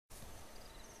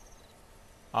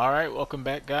Alright, welcome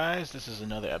back guys. This is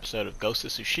another episode of Ghost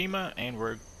of Tsushima, and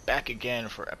we're back again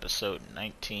for episode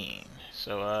 19.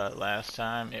 So, last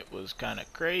time it was kinda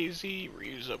crazy.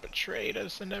 Ryuzo betrayed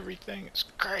us and everything. It's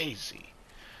crazy.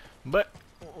 But,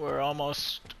 we're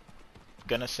almost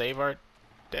gonna save our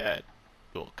dad.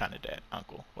 Well, kinda dad.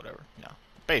 Uncle. Whatever. You know.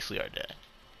 Basically our dad.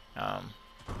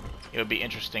 It would be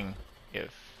interesting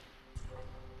if...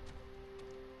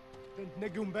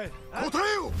 答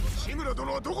えよ、志村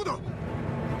殿はどこだ。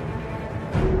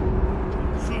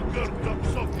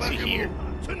 Is he here?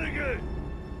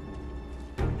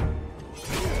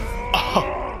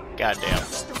 Oh, goddamn.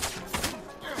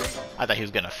 I thought he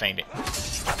was gonna feint it.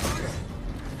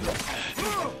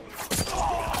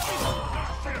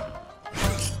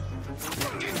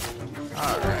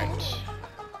 Alright.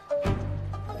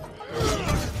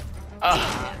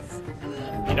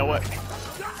 You know what?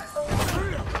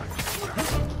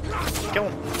 Kill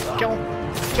him! Kill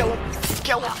him! Kill him!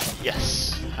 Kill him!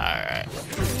 Yes! Alright.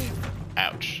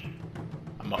 Ouch.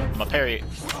 I'm gonna parry it.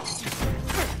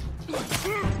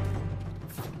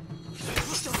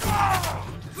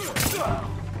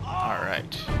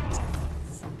 Alright.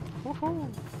 Woohoo!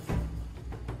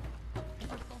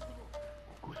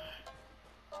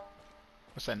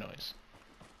 What's that noise?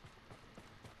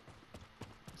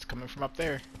 It's coming from up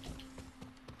there.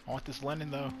 I want this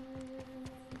linen though.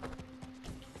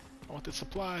 I want the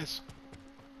supplies.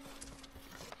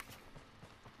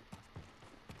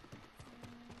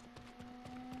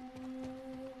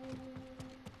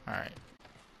 Alright.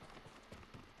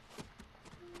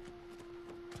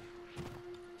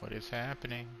 What is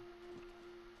happening?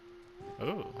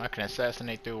 Ooh, I can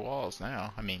assassinate through walls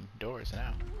now. I mean, doors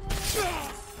now.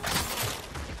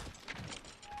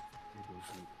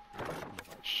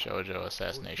 Shoujo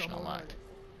assassination unlocked.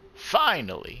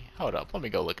 Finally! Hold up, let me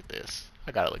go look at this.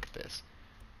 I gotta look at this.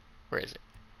 Where is it?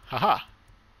 Haha!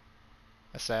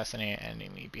 Assassinate an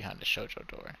enemy behind the shoujo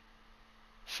door.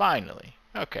 Finally!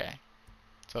 Okay.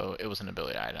 So it was an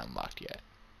ability I hadn't unlocked yet.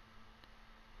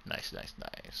 Nice, nice,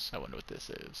 nice. I wonder what this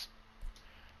is.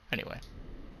 Anyway.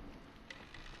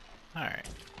 Alright.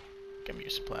 Give me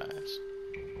your supplies.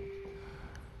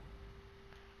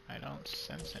 I don't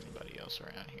sense anybody else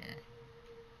around here.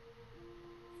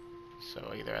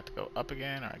 So I either have to go up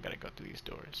again or I gotta go through these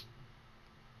doors.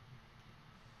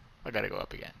 I gotta go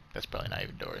up again. That's probably not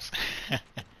even doors.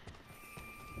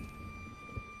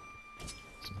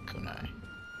 Some kunai.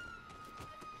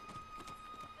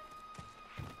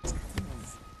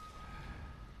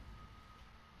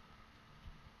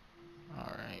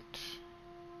 Alright.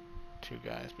 Two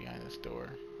guys behind this door.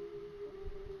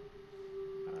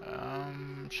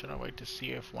 Should I wait to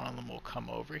see if one of them will come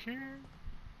over here?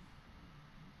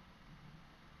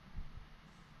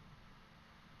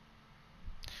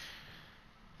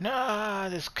 Nah,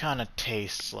 this kinda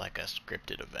tastes like a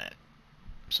scripted event.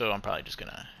 So I'm probably just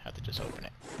gonna have to just open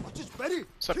it.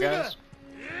 What's up, guys?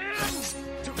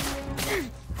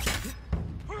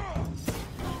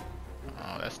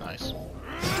 Oh, that's nice.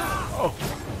 Oh!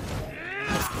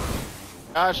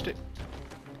 Dodged it.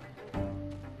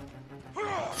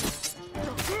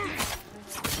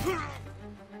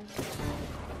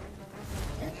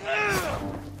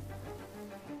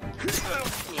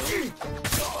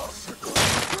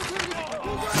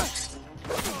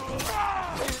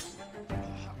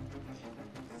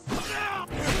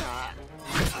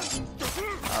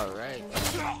 Alright.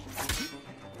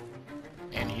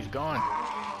 And he's gone.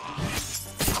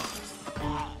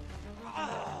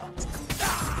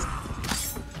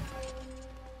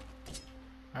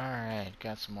 Alright,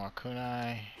 got some more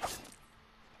kunai.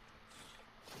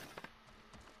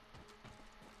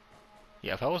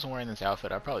 Yeah, if I wasn't wearing this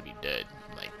outfit, I'd probably be dead,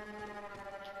 like,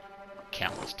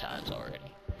 countless times already.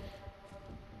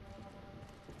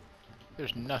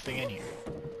 There's nothing in here.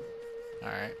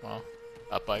 Alright, well,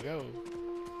 up I go.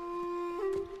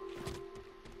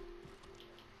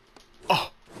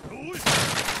 Oh!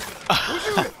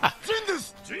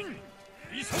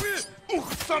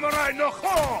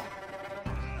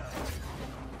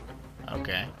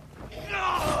 Okay.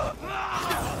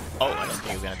 Oh, I didn't think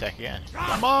he was gonna attack again.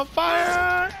 I'm on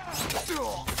fire!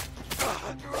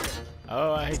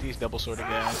 Oh, I hate these double-sworded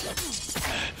guys.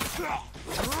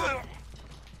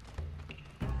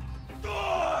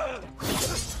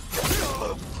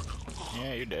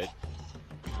 Yeah, you're dead.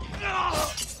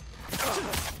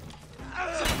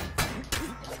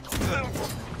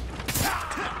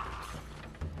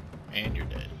 And you're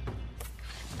dead.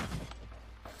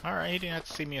 Alright, he didn't have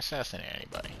to see me assassinate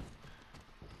anybody.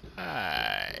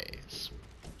 Nice.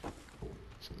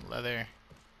 Some leather.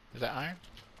 Is that iron?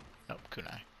 Nope,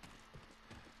 kunai.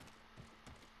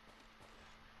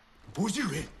 叔父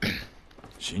上。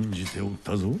信じておっ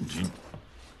たぞ、ジン。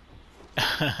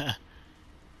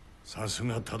さす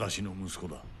が正しの息子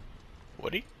だ。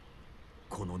Would he?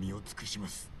 この身を尽くしま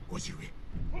す、叔父上。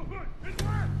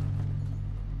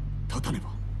立たねば。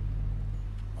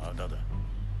まだだ。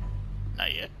Not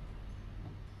yet.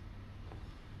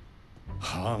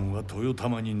 ハーンは豊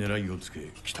玉に狙いをつ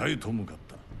け北へと向かっ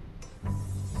た。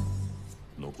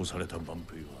残された万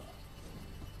兵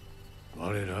は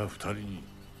我ら二人に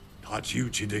太刀打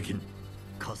ちできん。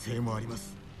火星もありま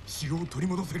す。城を取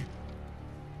り戻せる。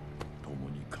共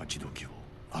に勝ち時を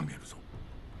あげるぞ。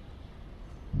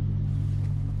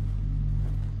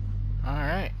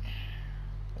Alright.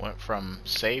 Went from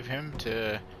save him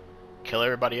to kill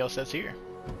everybody else that's here.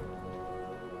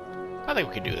 I think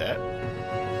we could do that.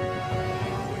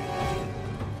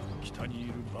 北にい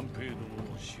る万兵ど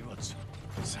もを始末。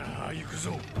さあ行く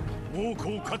ぞ。猛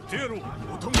虎を買ってやろう。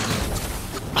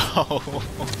Oh,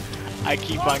 I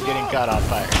keep on getting caught on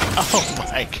fire. Oh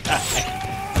my god.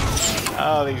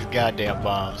 Oh, these goddamn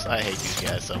bombs. I hate these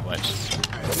guys so much.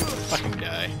 Fucking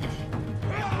die.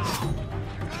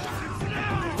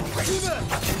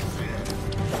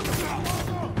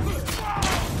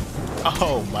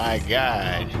 Oh my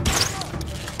god.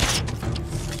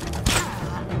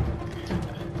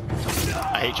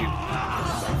 I hate you.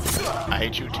 I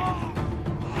hate you too.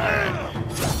 Alright.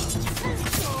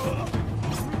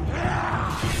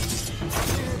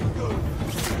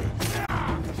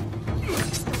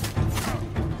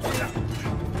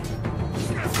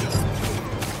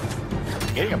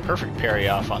 Getting a perfect parry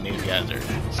off on these guys are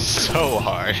so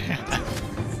hard.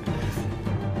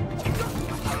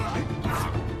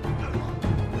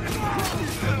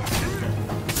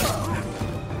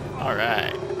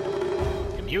 Alright.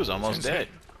 And he was almost dead.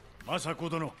 政子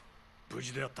殿、無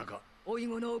事であったか。おい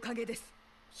ごのおかげです。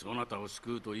そなたを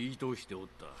救うと言い通しておっ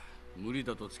た。無理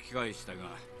だと突き返したが、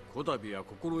こたびは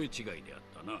心得違いであっ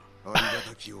たな。ありが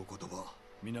たきお言葉。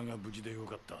皆が無事でよ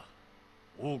かった。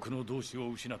多くの同志を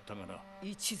失ったがな。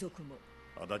一族も。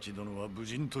足立殿は武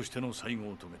人としての最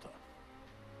後を遂げた。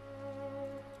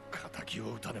敵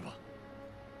を討たねば、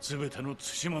全ての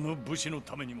対馬の武士の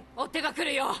ためにも。追っ手が来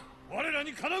るよ。我ら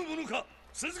にかなうものか。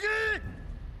続け。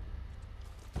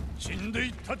死んでい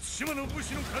った対馬の武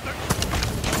士の仇。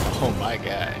 Oh my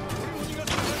god.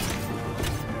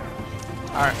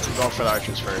 Alright, we're going for the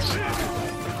archers first.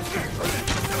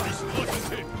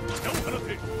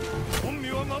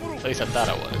 At least I thought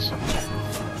I was.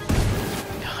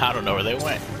 I don't know where they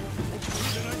went.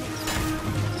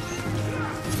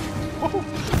 Woohoo.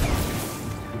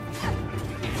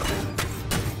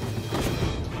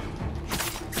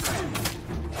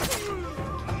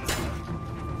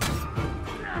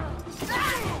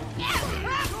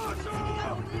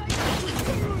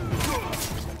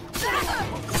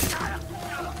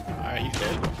 Alright, he's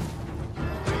dead.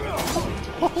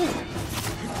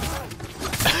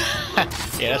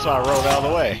 Yeah, that's why I rolled out of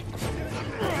the way.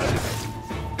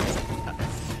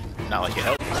 Not like it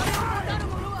helped.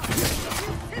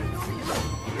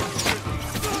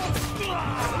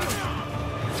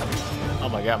 Oh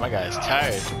my god, my guy is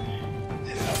tired.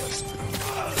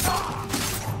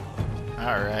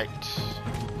 Alright.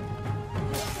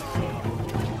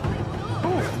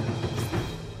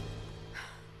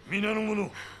皆の者、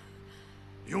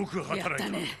よく働いた。やった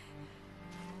ね。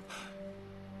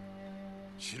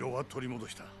城は取り戻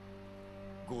した。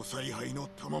ご采配の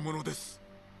賜物です。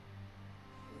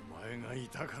お前がい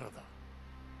たからだ。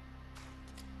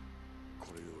こ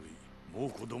れより猛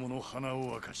虎どもの鼻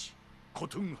を明かし、コ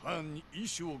トゥンハーンに意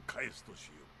志を返すとし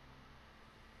よ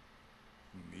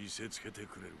う。見せつけて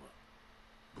くれる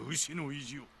わ、武士の意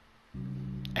地を。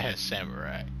As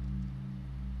samurai,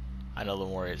 I know the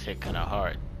warriors hit kind of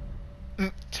hard.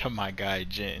 To my guy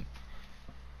Jin.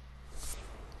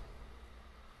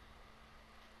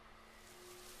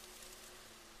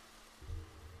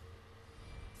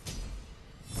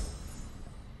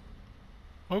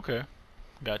 Okay,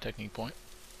 got a technique point.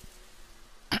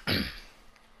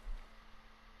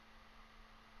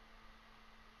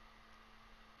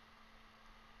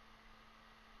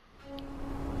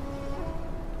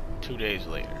 2 days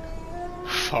later,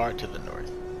 far to the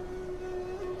north. "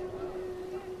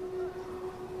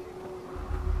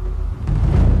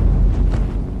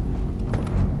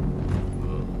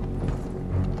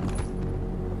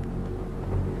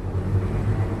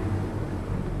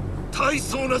大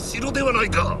層な城ではない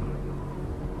か。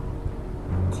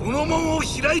この門を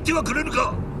開いてはくれる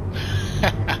か。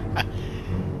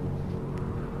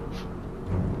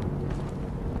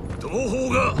同胞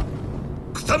が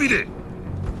くたびれ、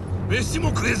飯も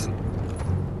食えず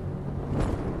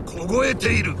凍え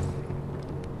ている。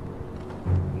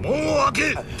門を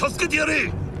開け、助けてや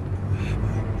れ。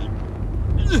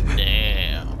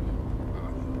 Damn.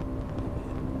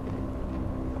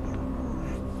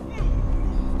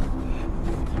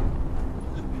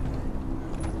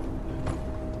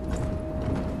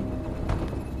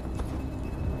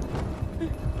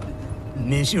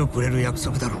 飯をくれる約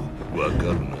束だろう。わか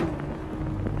るな。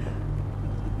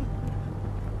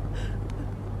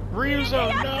 Ryuzo,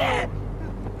 no!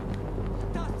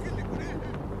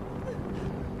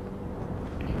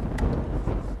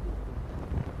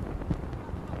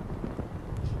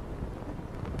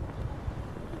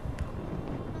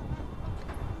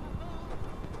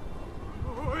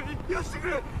 おい、よしてく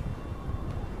れ。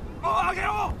門を開け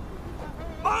ろ。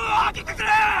門を開けてくれ。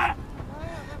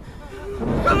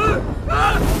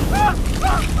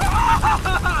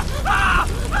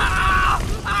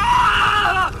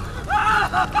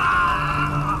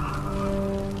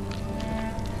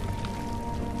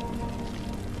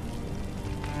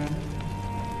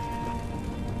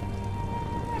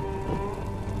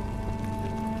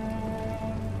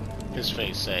 His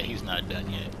face said he's not done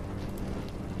yet.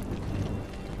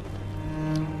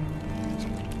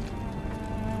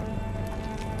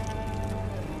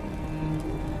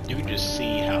 You can just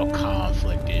see how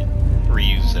conflicted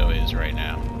Ryuzo is right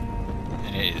now.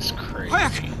 And it is crazy.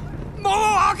 門を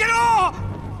開けろ。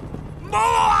門を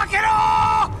開けろ。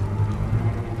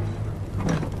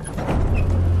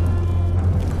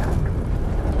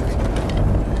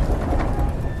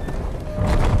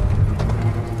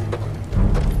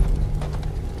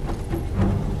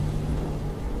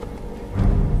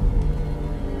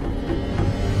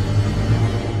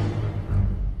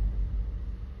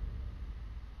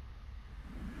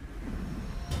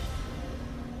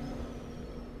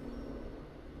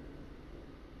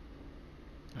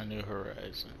 A new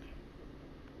horizon.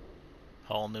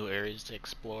 Whole new areas to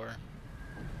explore.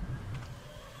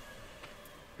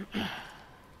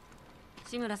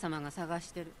 志村様が探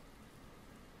してる。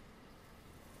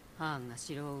ハーンが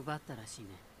城を奪ったらしいね。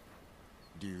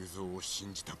龍蔵を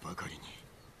信じたばかりに。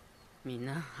みん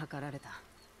な計られた。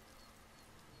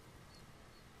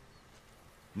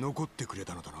残ってくれ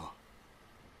たのだな。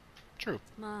 True.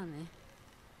 まあね。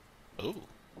 Ooh.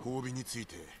 褒美につい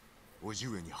て叔父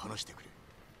上に話してくれ。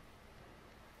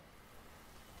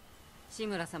 志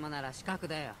村様なら資格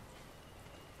だよ。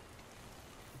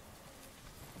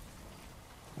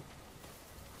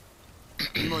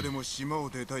今でも島を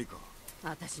出たいか。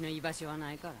私の居場所は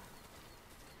ないから。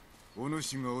お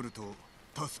主がおると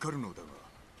助かるのだが。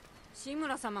志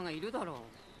村様がいるだろ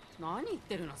う。何言っ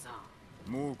てるのさ。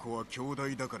猛虎は兄弟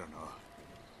だからな。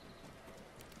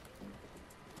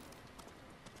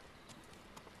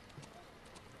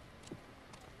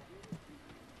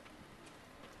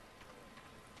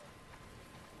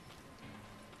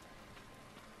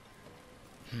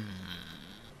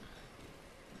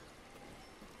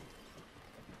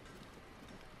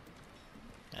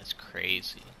 That's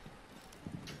crazy.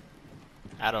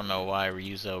 I don't know why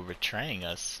Ryuzo betraying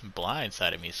us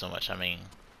blindsided me so much. I mean,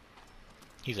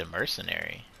 he's a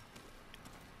mercenary,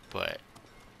 but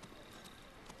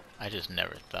I just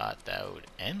never thought that would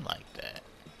end like that.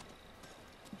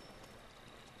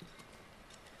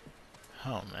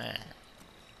 Oh man.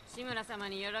 志村様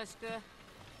によろしく。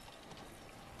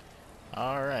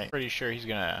 Alright. Pretty sure he's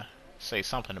gonna say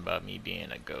something about me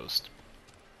being a ghost.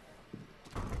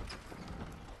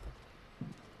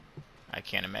 I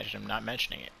can't imagine him not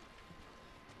mentioning it.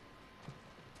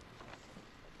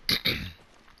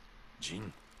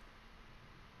 Jin.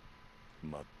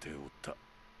 待っておった。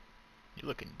 You're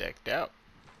looking decked out.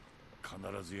 必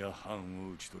ずや藩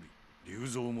を討ち取り、龍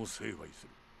蔵も成敗する。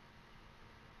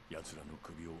奴らの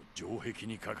首を城壁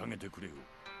に掲げてくれよ。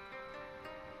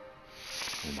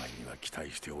お前には期待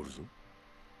しておるぞ。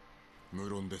無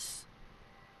論です。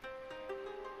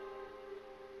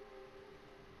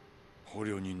捕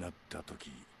虜になった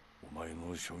時、お前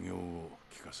の所業を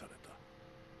聞かされ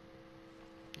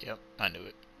た。 Yep, I knew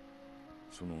it.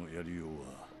 そのやりようは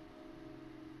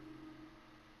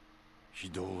非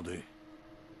道で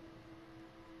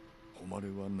誉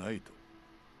れはないと。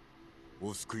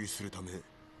お救いするため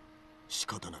仕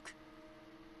方なく。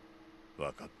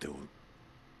分かっておる。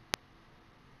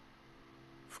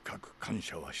深く感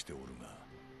謝はしておるが、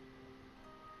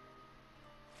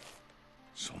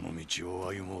その道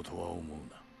を歩もうとは思う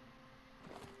な。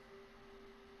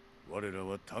我ら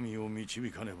は民を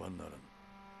導かねばならぬ。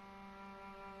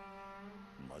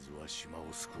まずは島を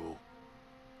救お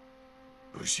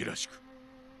う。武士らしく。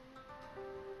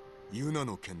ユナ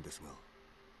の件ですが、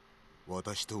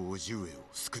私と叔父上を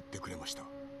救ってくれました。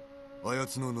あや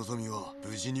つの望みは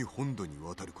無事に本土に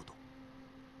渡ること。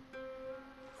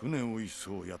船を一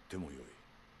艘やってもよい。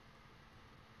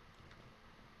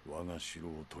我が城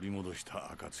を取り戻し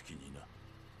た暁に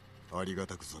な。ありが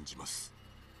たく存じます。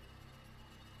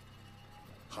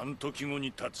半時後に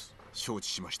立つ。承知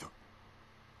しました。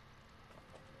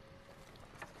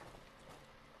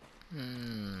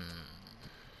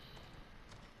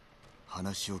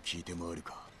話を聞いて回る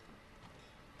か。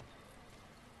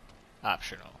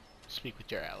 Optional. Speak with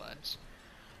your allies.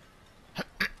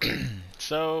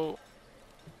 So,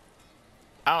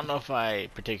 I don't know if I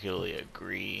particularly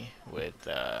agree with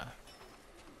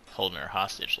holding her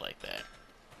hostage like that.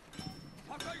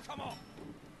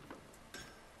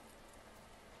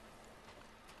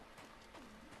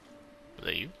 Was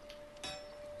that you?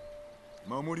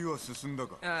 守りは進んだ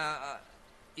か。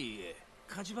いいえ、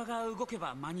火事場が動け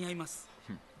ば間に合います。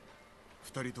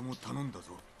二人とも頼んだ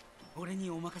ぞ。俺に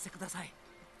お任せください。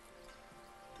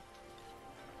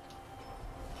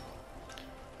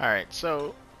Alright,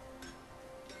 so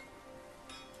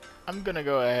I'm gonna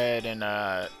go ahead and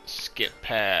skip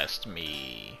past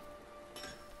me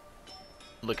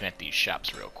looking at these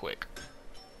shops real quick,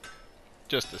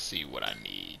 just to see what I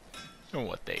need and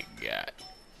what they got.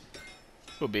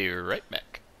 We'll be right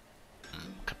back.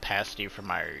 Capacity for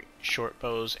my short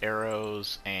bows,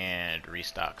 arrows, and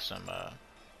restock some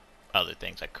other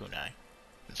things like kunai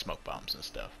and smoke bombs and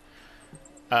stuff.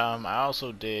 I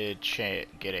also did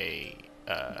get a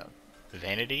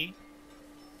vanity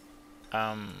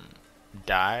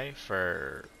die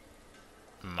for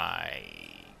my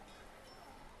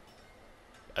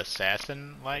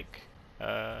assassin like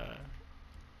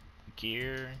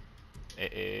gear.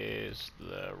 It is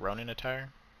the Ronin attire.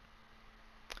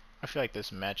 I feel like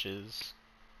this matches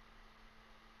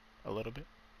a little bit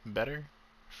better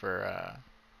for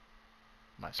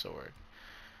my sword.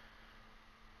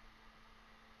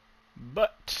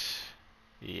 But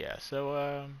yeah,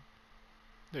 so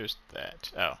there's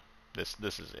that. Oh, this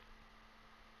is it.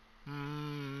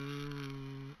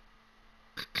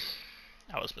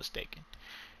 I was mistaken.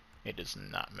 It does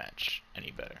not match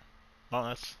any better.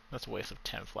 Well, that's a waste of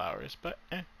 10 flowers, but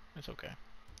it's okay.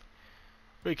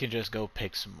 We can just go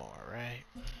pick some more, right?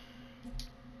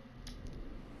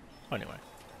 Anyway,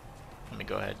 let me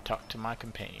go ahead and talk to my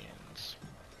companions.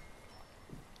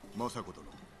 政子殿、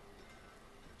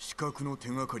刺客の手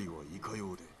がかりはいか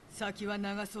ようで。先は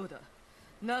長そうだ。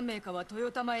何名かは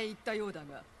豊玉へ行ったようだ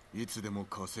が。いつでも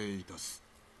加勢いたす。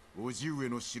叔父上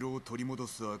の城を取り戻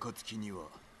す暁には、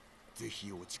ぜ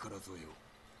ひお力添え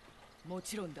を。も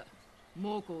ちろんだ。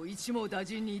猛虎を一網打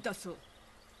尽にいたそう。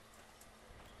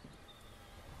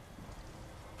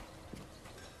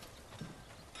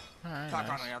タ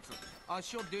カのやつ、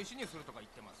足を弟子にするとか言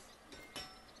ってます。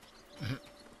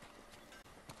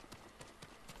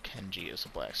Kenji is a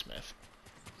blacksmith.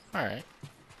 Alright.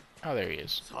 Oh, there he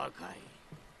is. サカイ、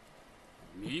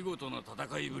見事な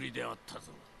戦いぶりであった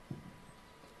ぞ。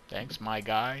Thanks, my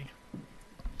guy.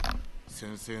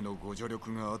 先生のご助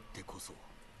力があってこそ。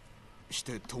し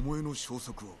て巴の消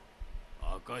息を。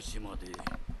赤島で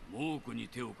猛虎に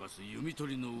手を貸す弓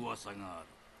取りの噂がある。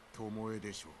巴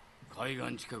でしょう。海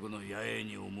岸近くの野営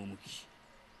に赴き、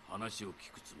話を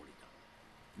聞くつもり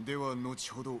だ。では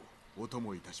後ほどお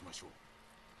供いたしましょ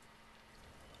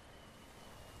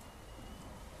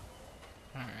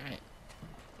う。Alright.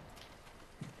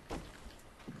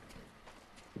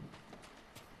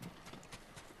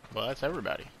 Well, that's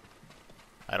everybody.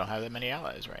 I don't have that many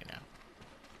allies right now.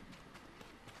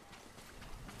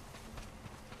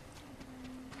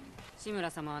 志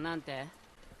村様はなんて？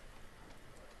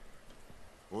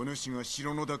お主が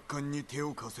城の奪還に手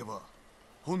を貸せば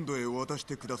本土へ渡し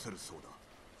てくださるそうだ。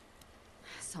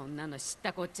そんなの知っ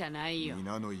たこっちゃないよ。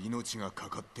皆の命がか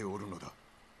かっておるのだ。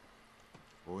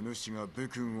お主が武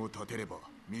君を立てれば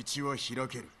道は開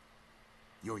ける。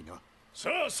よいな。さ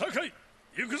あ酒井、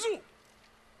行くぞ。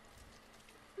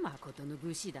まことの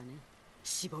武士だね。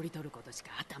絞り取ることし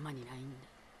か頭にないんだ。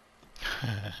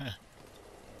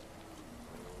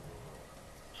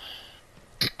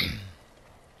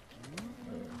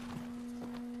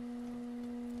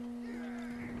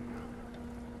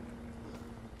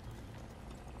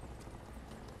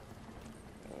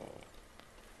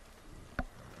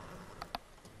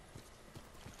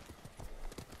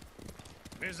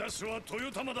目指すは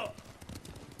豊玉だ。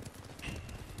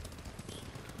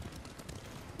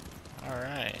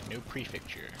Alright, new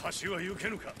prefecture. 橋は行け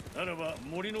ぬか。ならば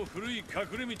森の古い隠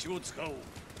れ道を使おう。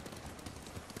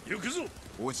行くぞ。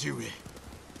叔父上、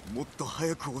もっと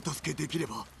早くお助けできれ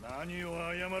ば。何を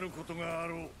謝ることがあ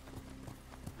ろう。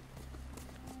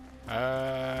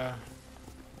ハ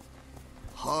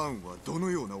ーンはど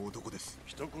のような男です？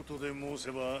一言で申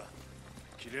せば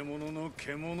切れ者の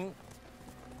獣。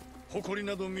誇り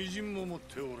などみじんも持っ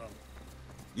ておらん。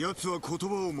奴は言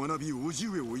葉を学び叔父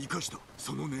上を生かした。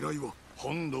その狙いは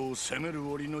本土を攻める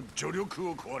折の助力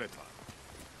を請われた。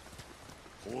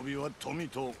褒美は富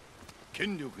と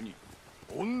権力に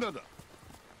女だ。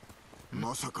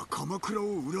まさか鎌倉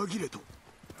を裏切れと。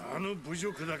あの侮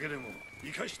辱だけでも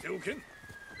生かしておけん。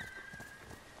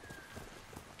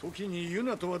時にユ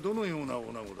ナとはどのような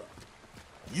女子だ。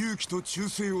勇気と忠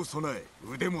誠を備え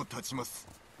腕も立ちます。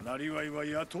なりわいは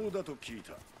野党だと聞い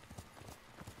た。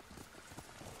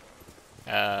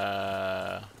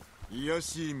卑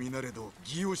しい身なれど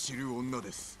義を知る女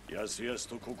です。やすやす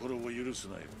と心を許す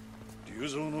なよ。龍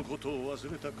蔵のことを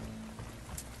忘れたか。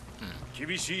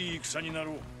厳しい戦にな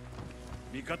ろう。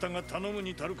味方が頼む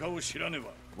に足るかを知らねば。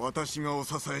私がお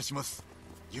支えします。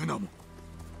ユナも。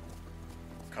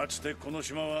かつてこの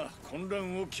島は混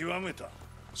乱を極めた。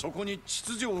そこに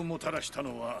秩序をもたらした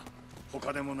のは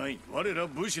他でもない我ら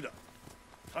武士だ。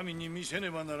民に見せね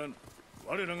ばならぬ。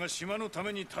我らが島のた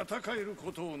めに戦える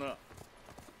ことをな。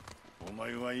お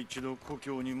前は一度故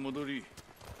郷に戻り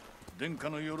殿下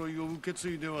の鎧を受け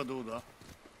継いではどうだ。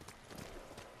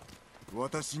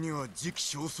私には時期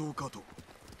尚早かと。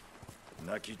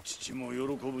亡き父も喜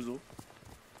ぶぞ。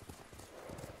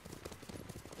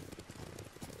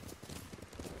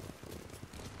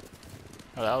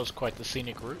Oh, that was quite the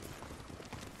scenic route.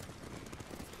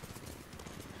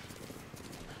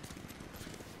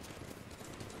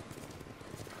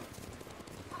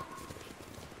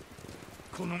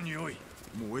 この匂い。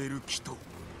燃える木と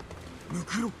ム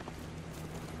クロ。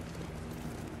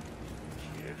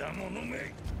枝物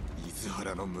め。伊豆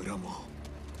原の村も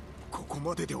ここ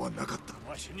までではなかった。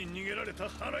わしに逃げられた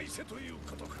腹いせという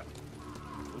ことか。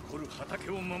残る畑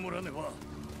を守らねば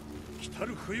来た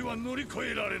る冬は乗り越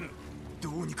えられぬ。ど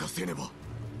うにかせねば。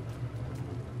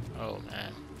Oh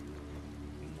man.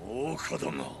 もう子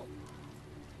供。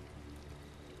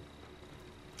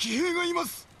騎兵がいま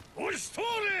す。押し通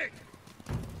れ。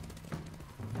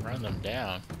Run them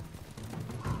down.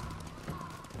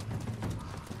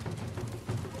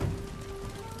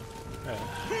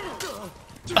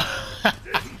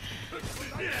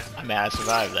 I mean, I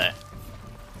survived that.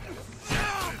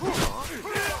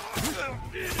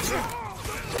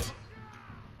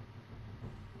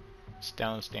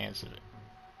 Stone stance of it.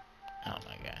 Oh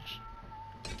my gosh.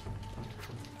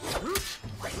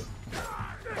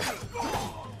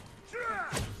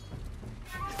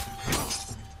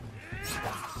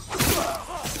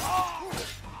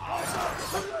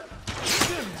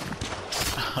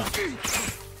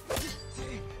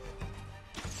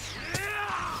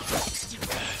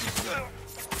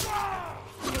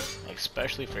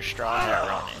 Especially for straw hat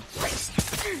running. It's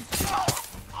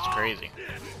crazy.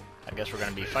 I guess we're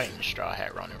gonna be fighting straw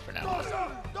hat running for now on.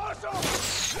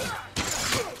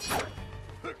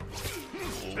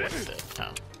 What the?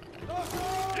 Oh.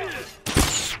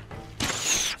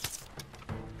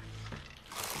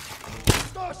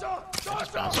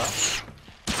 Just bounce off.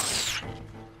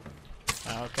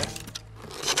 Okay.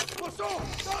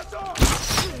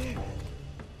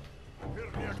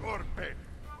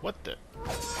 What the?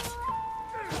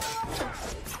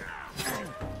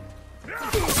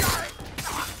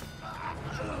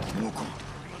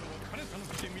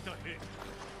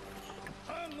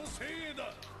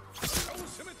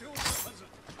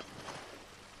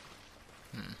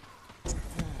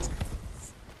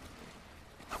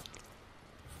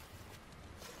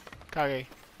 Kage,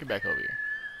 get back over here.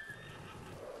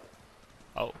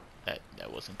 Oh, that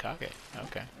wasn't Kage.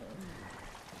 Okay.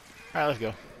 Alright, let's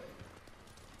go.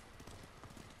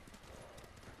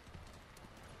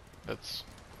 Let's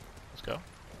go.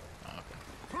 Oh, okay.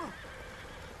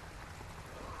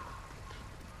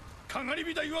 かがり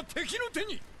火台は敵の手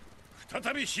に。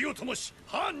再び火を灯し、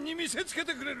藩に見せつけ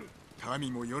てくれる。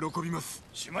民も喜びます。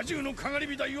島中のかがり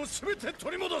火台をすべて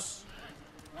取り戻す。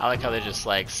I like how they're just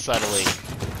like subtly.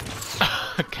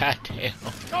 God damn.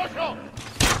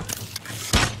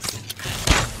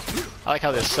 I like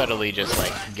how they're subtly just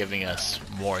like giving us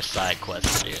more side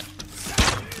quests to do.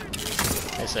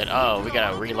 They said, oh, we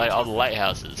gotta relight all the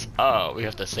lighthouses. Oh, we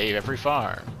have to save every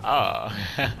farm. Oh.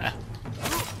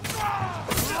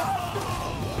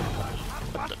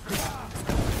 What the?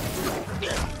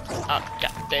 Oh,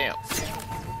 god damn.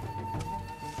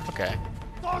 Okay.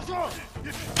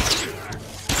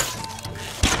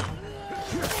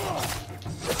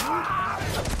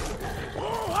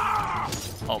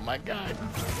 Oh my god.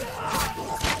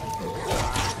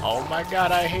 Oh my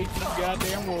god, I hate these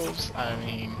goddamn wolves. I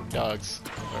mean, dogs.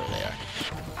 Where they are.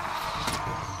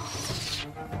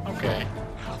 Okay.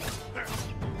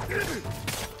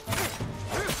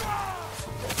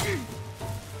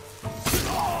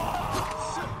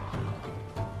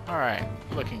 Alright,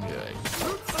 looking good.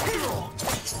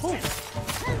 Ooh.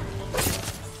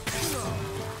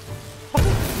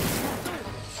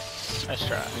 Nice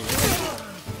try.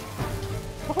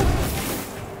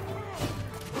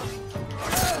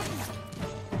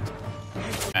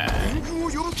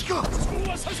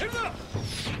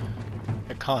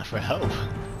 They're calling for help.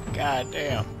 God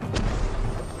damn.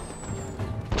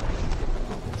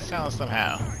 Sounds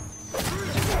somehow.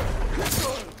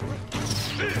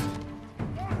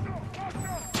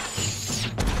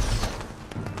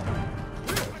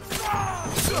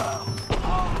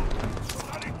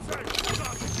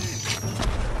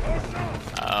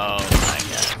 Oh my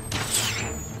god.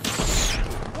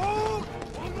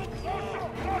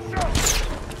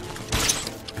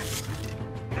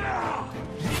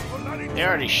 They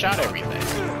already shot everything.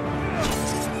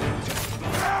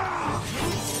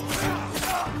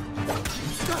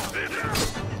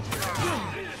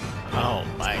 Oh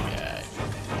my god.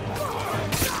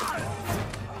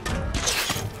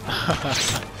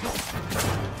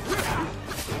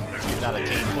 He's not a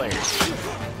team player.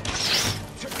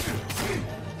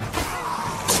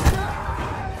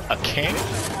 A king?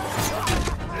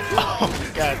 Oh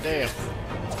god damn.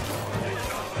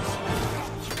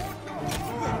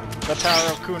 The power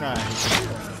of kunai.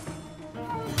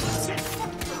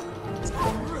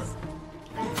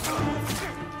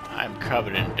 I'm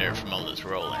covered in dirt from all this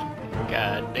rolling.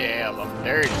 God damn, I'm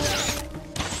dirty.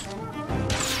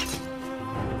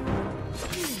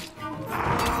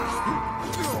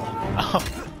 Oh.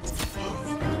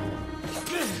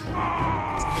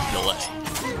 Delay.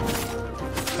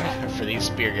 For these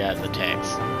spear guys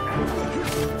attacks.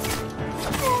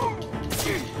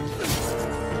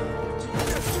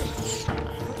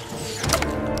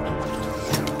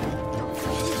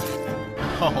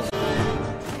 Oh.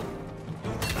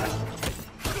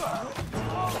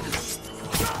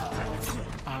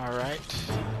 All right.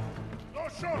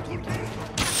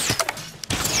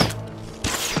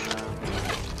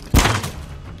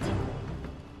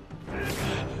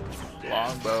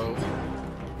 Longbow.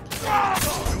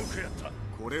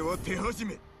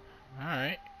 All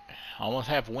right. Almost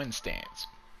have wind stance.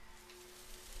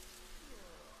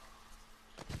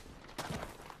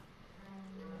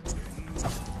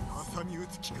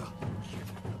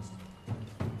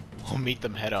 We'll meet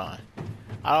them head on.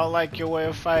 I don't like your way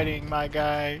of fighting, my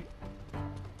guy.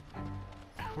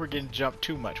 We're getting jumped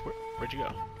too much. Where'd you go?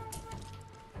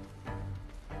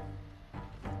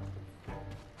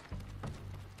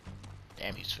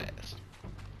 Damn, he's fast.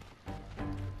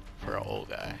 For an old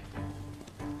guy.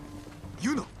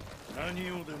 You know.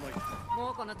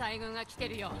 もうこの大軍が来て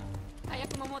るよ。早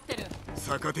く守ってる。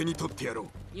逆手に取ってやろう。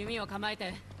弓を構え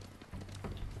て。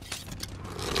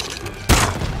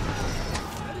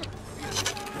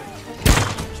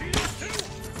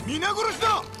皆殺し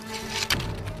だ。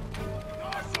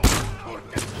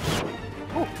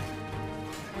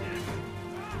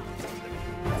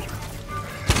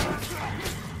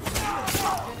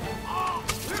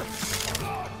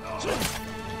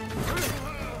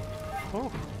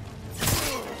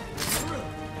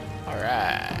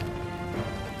Alright.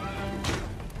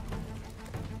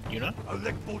 You know?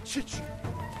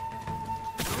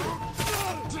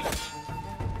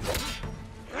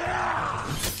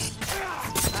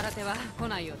 新手は来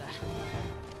ないようだ。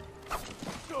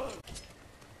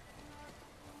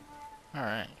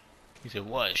Alright. He said,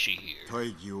 was she here?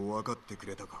 大義を分かってく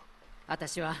れたか。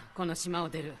私はこの島を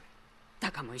出る。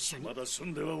タカも一緒に。まだ住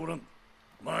んではおらん。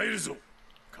参るぞ。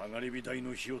かがり火台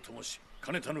の火を灯し、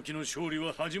金田の木の勝利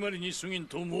は始まりに過ぎん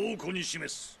と猛虎に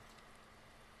示す。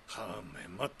はあめ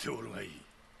待っておるがいい。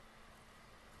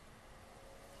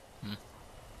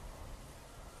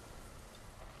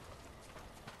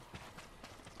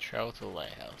Travel to the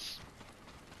lighthouse.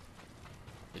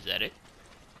 Is that it?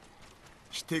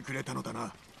 来てくれたのだ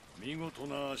な。見事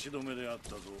な足止めであった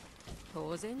ぞ。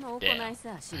当然の行い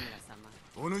さ、志村様。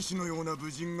お主のような武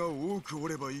人が多くお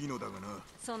ればいいのだがな。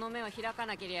その目を開か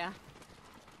なけりゃ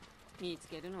見つ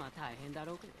けるのは大変だ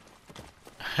ろうけど。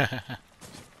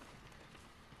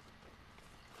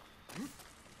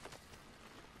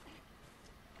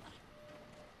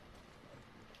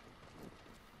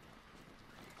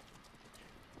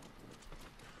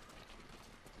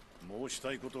申し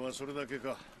たいことはそれだけ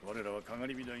か。我らはかが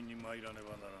り火台に参らね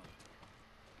ばならん。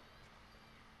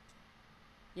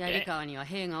槍川には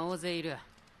兵が大勢いる。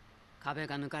壁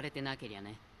が抜かれてなけりゃ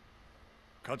ね。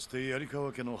かつて槍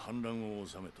川家の反乱を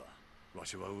収めた。わ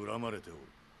しは恨まれておる。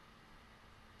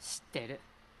知ってる。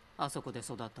あそこで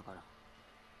育ったから。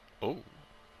おう。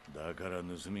だから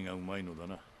盗みがうまいのだ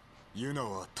な。ユナ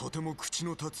はとても口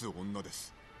の立つ女で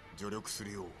す。助力す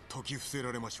るよう説き伏せ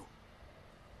られましょう。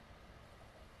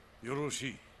よろし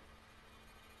い。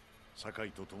酒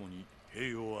井と共に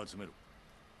兵を集めろ。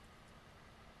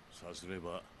さすれ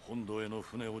ば本土への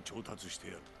船を調達して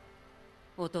やる。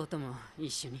弟も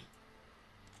一緒に。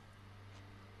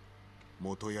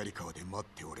元槍川で待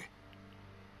っておれ。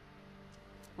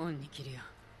恩に切るよ。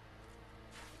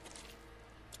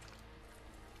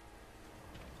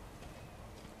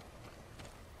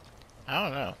I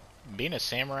don't know. Being a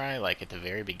samurai, like, at the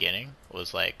very beginning,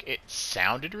 was, like, it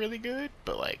sounded really good,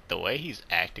 but, like, the way he's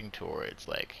acting towards,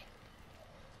 like,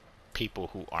 people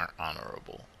who aren't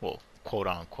honorable, well,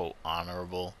 quote-unquote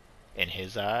honorable in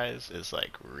his eyes, is,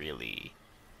 like, really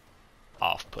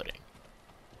off-putting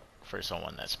for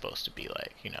someone that's supposed to be,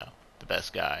 like, you know, the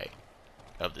best guy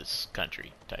of this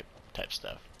country type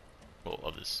stuff. Well,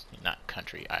 of this, not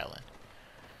country, island.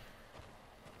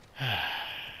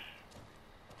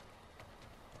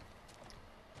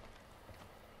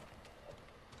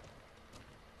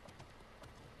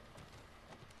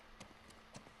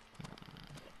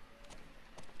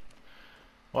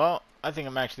 Well, I think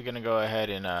I'm actually going to go ahead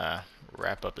and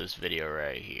wrap up this video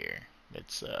right here.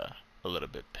 It's a little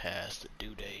bit past the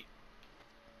due date.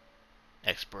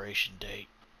 Expiration date.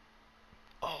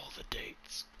 All the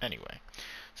dates. Anyway,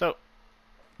 so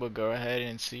we'll go ahead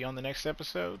and see you on the next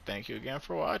episode. Thank you again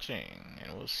for watching,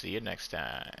 and we'll see you next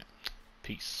time.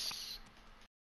 Peace.